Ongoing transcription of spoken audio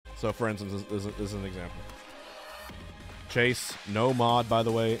So, for instance, this is an example. Chase, no mod, by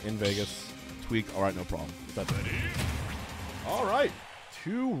the way, in Vegas. Tweek, all right, no problem. That's it. All right.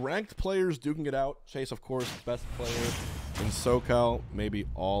 2 ranked players duking it out. Chase, of course, best player in SoCal, maybe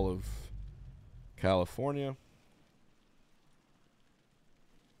all of California.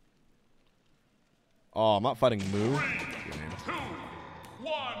 Oh, I'm not fighting Moo. 3, 2,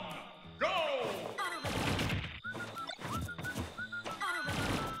 1, go!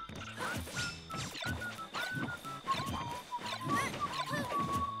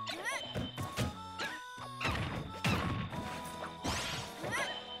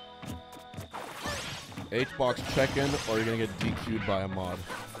 H-box check-in, or you're gonna get DQ'd by a mod.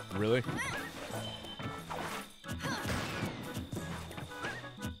 Really?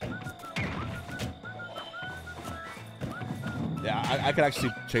 Yeah, I could actually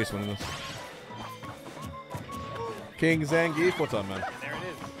see Chase winning this. King Zangief, what's up, man? There it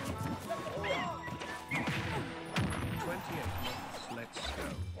is. 28 months, let's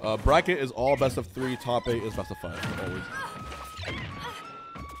go. Bracket is all best of 3, top 8 is best of 5, always. I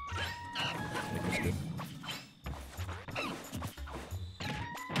think that's good.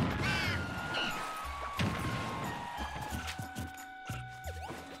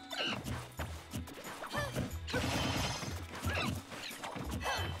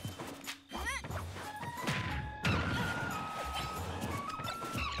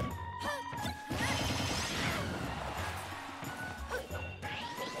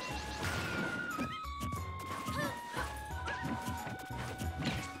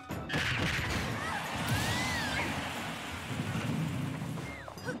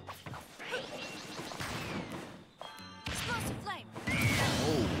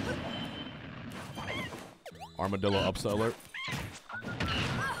 Armadillo upset alert.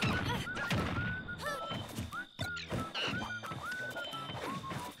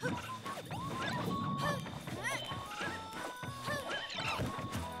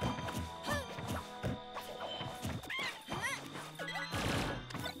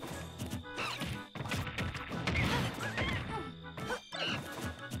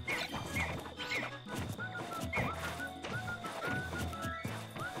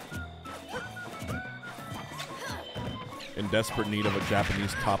 In desperate need of a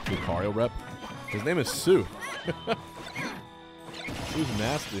Japanese top Lucario rep. His name is Sue. Sue's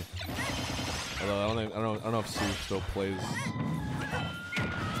nasty. Although I don't know if Sue still plays.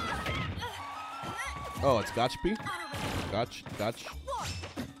 Oh, it's Gachpi? Gach.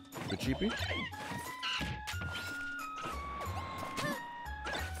 Gachipi?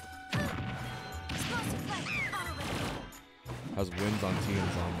 Has wins on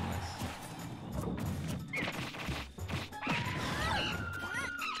teams on nice.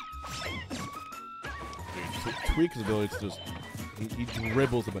 Tweek's ability to just he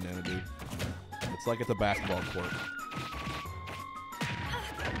dribbles a banana, dude. It's like it's a basketball court.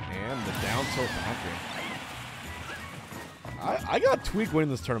 And the down tilt back. I got Tweek winning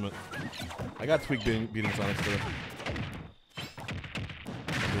this tournament. I got Tweek beating Sonic too.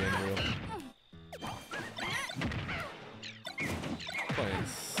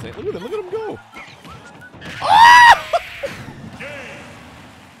 Look at him go. Ah!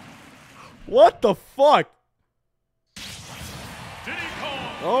 What the fuck?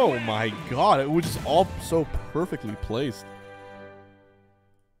 Oh my god, it was just all so perfectly placed.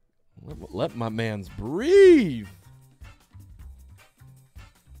 Let my mans breathe.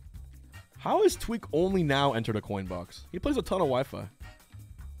 How is Tweek only now entered a Coinbox? He plays a ton of Wi-Fi.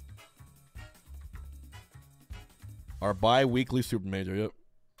 Our bi-weekly Super Major, yep.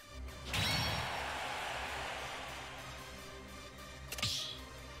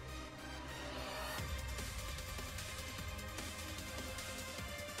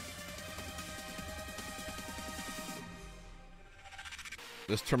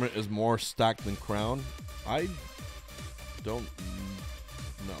 This tournament is more stacked than Crown. I don't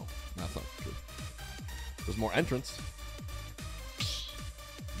know. That's not true. There's more entrants.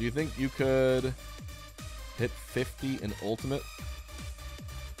 Do you think you could hit 50 in Ultimate?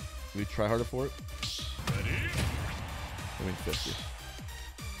 We try harder for it? Ready? I mean 50.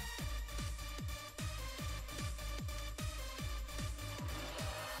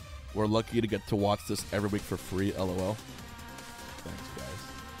 We're lucky to get to watch this every week for free, LOL. Thanks, guys.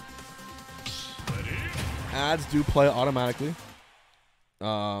 Ready? Ads do play automatically.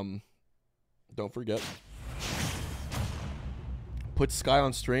 Don't forget. Put Sky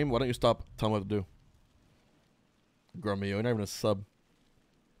on stream. Why don't you stop telling me what to do? Grummy, you're not even a sub.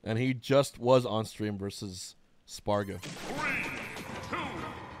 And he just was on stream versus Sparga. 3, 2,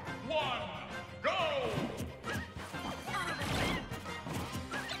 1, go!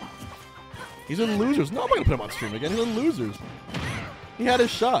 He's in losers. No, I'm not gonna put him on stream again. He's in losers. He had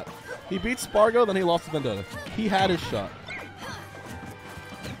his shot. He beat Spargo, then he lost to Vendetta. He had his shot.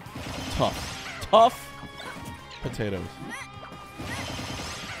 Tough. Tough potatoes.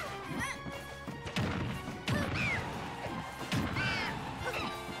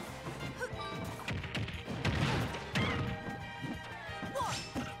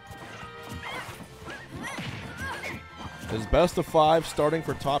 Is best of 5 starting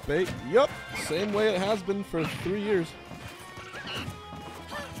for top 8? Yup, same way it has been for 3 years.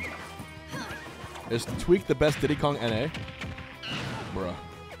 Is Tweek the best Diddy Kong NA? Bruh.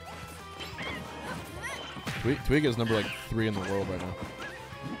 Tweek is number like 3 in the world right now.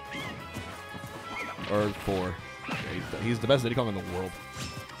 Or 4. Yeah, he's the best Diddy Kong in the world.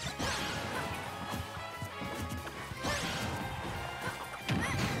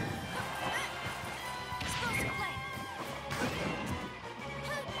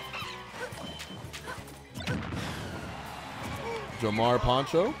 Jamar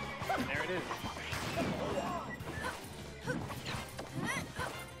Poncho. There it is.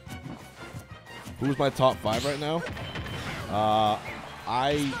 Who's my top 5 right now?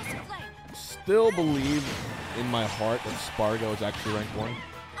 I still believe in my heart that Spargo is actually ranked 1.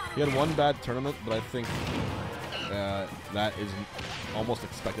 He had one bad tournament, but I think that is almost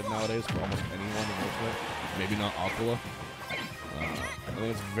expected nowadays for almost anyone in Ultimate. Maybe not Aquila. I think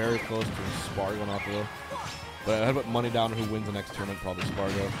it's very close to Spargo and Aquila. But I'd put money down who wins the next tournament, probably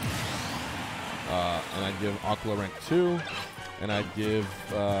Spargo. And I'd give Aquila rank 2. And I'd give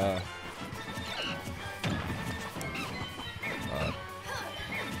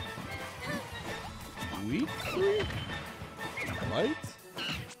Tweek 3? Light?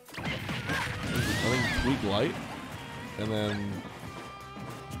 I think Tweek Light. And then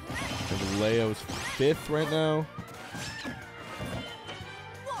Leo's 5th right now.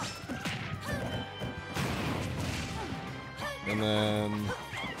 And then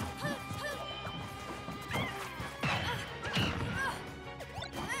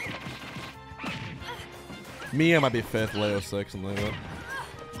Mia might be 5th, Leo 6th, and Leo.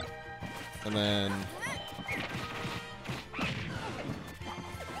 And then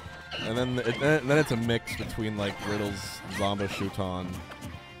it's a mix between like Riddles, Zomba, Shuton,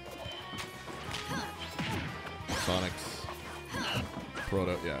 Sonics,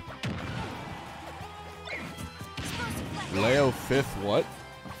 Proto, yeah. Leo 5th, what?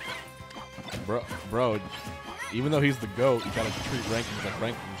 Bro, even though he's the GOAT, you gotta treat rankings like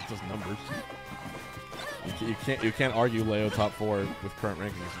rankings, it's just numbers. You can't argue Leo top 4 with current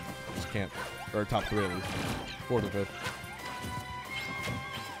rankings. You just can't. Or top 3 at least. 4th or 5th.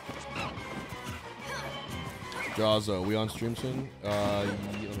 Jawzo, we on stream soon? Let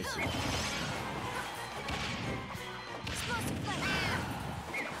me see.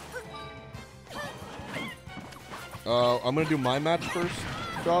 I'm gonna do my match first,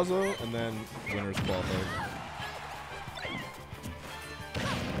 Jawzo, and then winners qualified.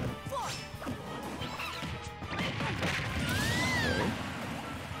 Okay.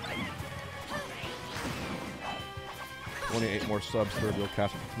 28 more subs for reveal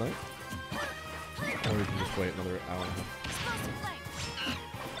cash tonight. Or we can just wait another hour and a half.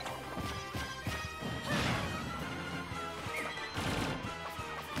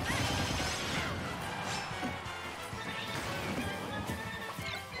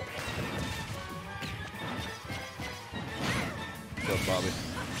 What's up, Bobby?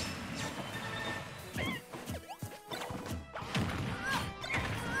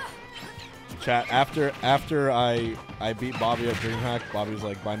 Chat, after I beat Bobby at DreamHack, Bobby's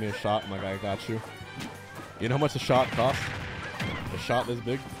like, buy me a shot. I'm like, I got you. You know how much a shot costs? A shot this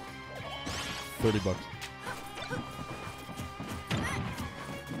big? $30.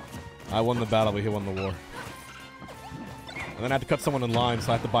 I won the battle, but he won the war. And then I had to cut someone in line,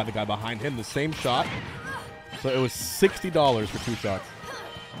 so I had to buy the guy behind him the same shot. So it was $60 for 2 shots.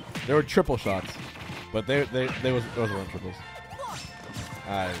 They were triple shots, but those weren't triples.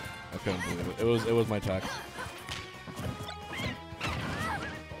 I couldn't believe it. It was my tax.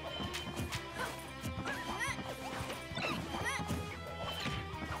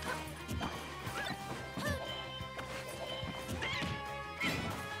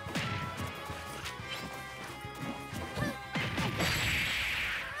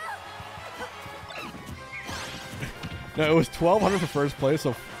 No, it was $1,200 for first place,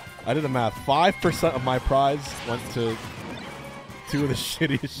 so I did the math. 5% of my prize went to 2 of the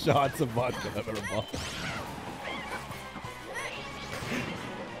shittiest shots of vodka I've ever bought.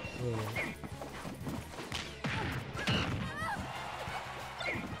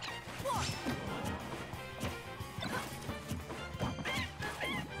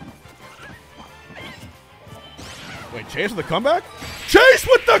 Wait, Chase with the comeback? Chase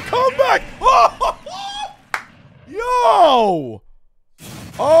with the comeback! Oh! Yo!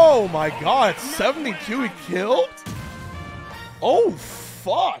 Oh my god, it's 72 he killed? Oh,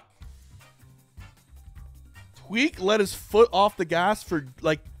 fuck. Tweek let his foot off the gas for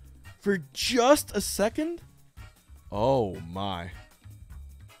just a second? Oh my.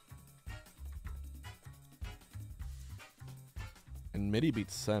 And Midi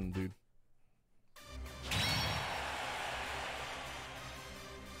beats Sen, dude.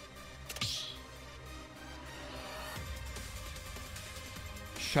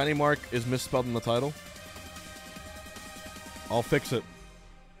 Shiny mark is misspelled in the title. I'll fix it.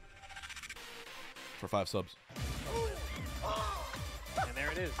 For 5 subs. And there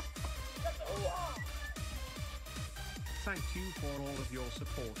it is. Thank you for all of your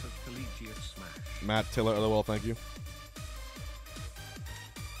support of Collegiate Smash. Matt Taylor, LOL, thank you.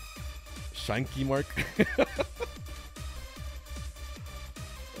 Shanky mark.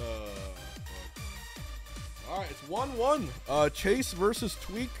 Alright, it's 1-1. Chase versus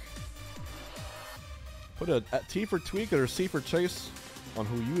Tweek. Put a T for Tweek or a C for Chase on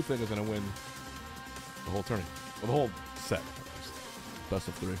who you think is going to win the whole tournament. Or the whole set. Best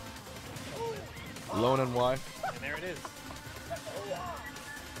of 3. Lone and Y. And there it is.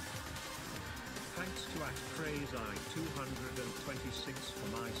 Thanks to @Crazy226 for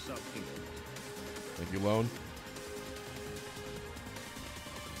my sub gift. Thank you, Lone.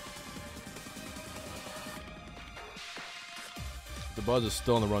 The Buzz is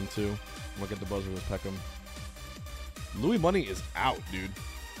still on the run, too. I'm going to get the Buzz with Peckham. Louis Money is out, dude.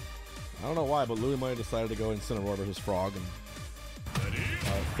 I don't know why, but Louis Money decided to go Incineroar versus Frog and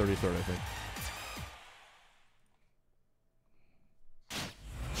 33rd, I think.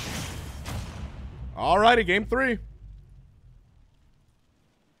 Alrighty, game 3.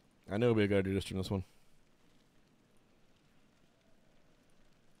 I knew it would be a good idea to stream this one.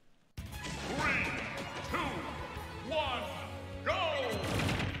 3, 2, 1, go!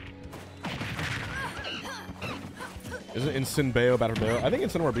 Isn't Incin Bayo better than Bayo? I think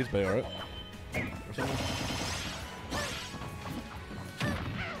Incineroar beats Bayo, right? Or something?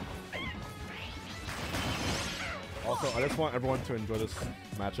 Also, I just want everyone to enjoy this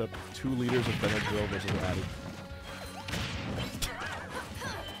matchup. 2 liters of Benadryl versus Addy.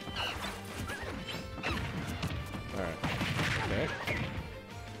 Alright. Okay.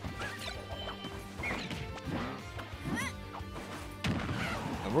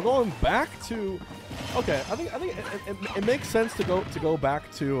 And we're going back to... Okay, I think it makes sense to go back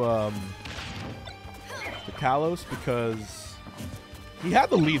to Kalos because he had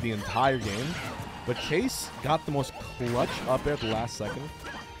the lead the entire game. But Chase got the most clutch up air at the last second.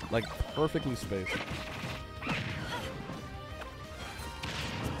 Like, perfectly spaced.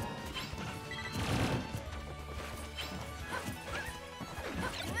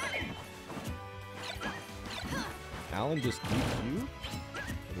 Alan just DQ?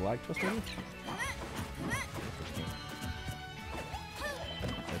 Like twist maybe?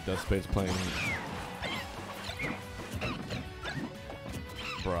 Death Spade's playing.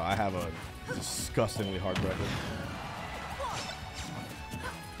 Bro, I have a disgustingly hard record.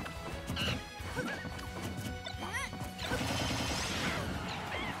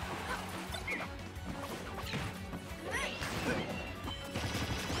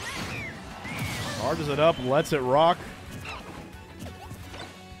 Charges it up, lets it rock.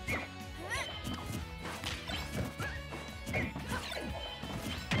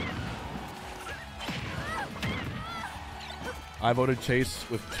 I voted Chase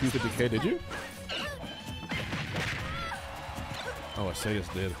with 250k, did you? Oh,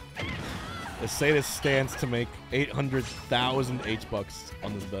 Asatus did. Asatus stands to make 800,000 H-bucks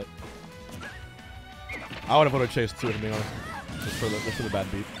on this bet. I would have voted Chase too, to be honest. Just for the bad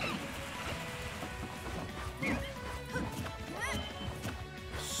beat.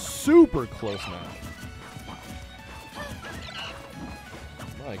 Super close now.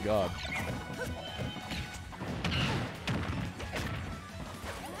 My God.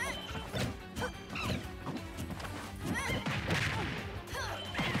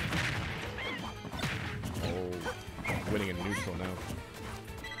 Winning in neutral now.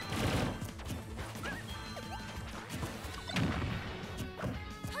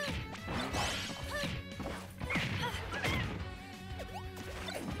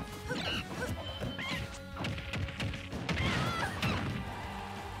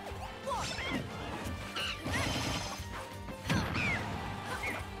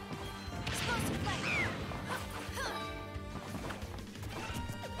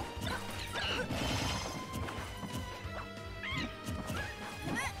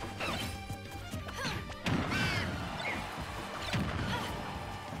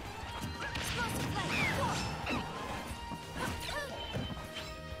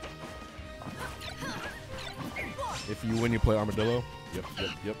 You win, you play Armadillo. Yep, yep,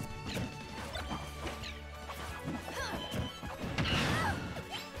 yep.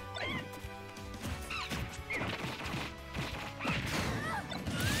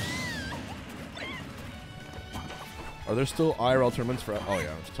 Are there still IRL tournaments for... Oh, yeah,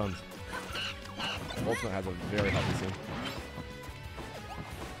 there's tons. Ultimate has a very healthy scene.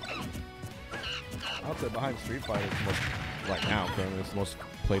 I would say behind Street Fighter, it's the most, right now, currently, it's the most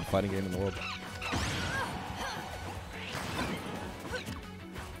played fighting game in the world.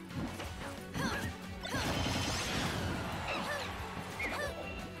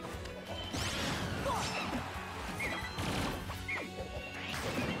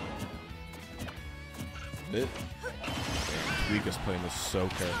 Tweek is playing this so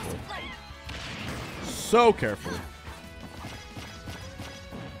carefully. So carefully.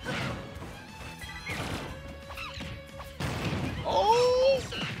 Oh!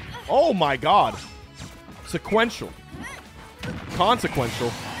 Oh my god. Sequential.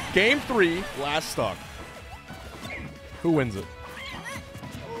 Consequential. Game 3, last stock. Who wins it?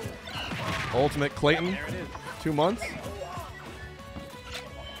 Ultimate Clayton. 2 months.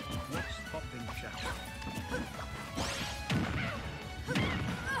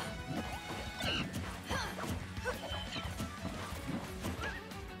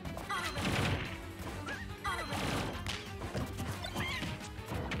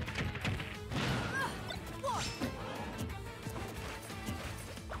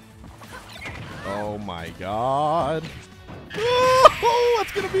 Oh my god. Oh,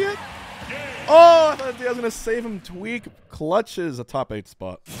 that's gonna be it. Oh, I thought I was gonna save him. Tweek clutches a top 8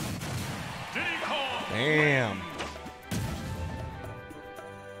 spot. Damn.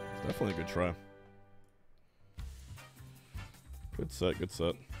 Definitely a good try. Good set, good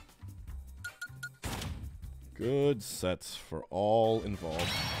set. Good sets for all involved.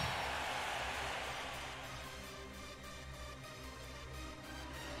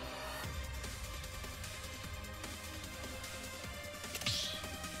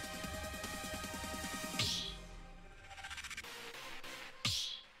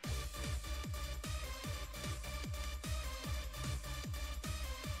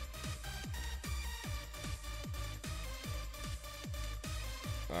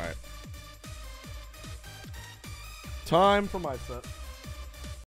 All right. Time for my set.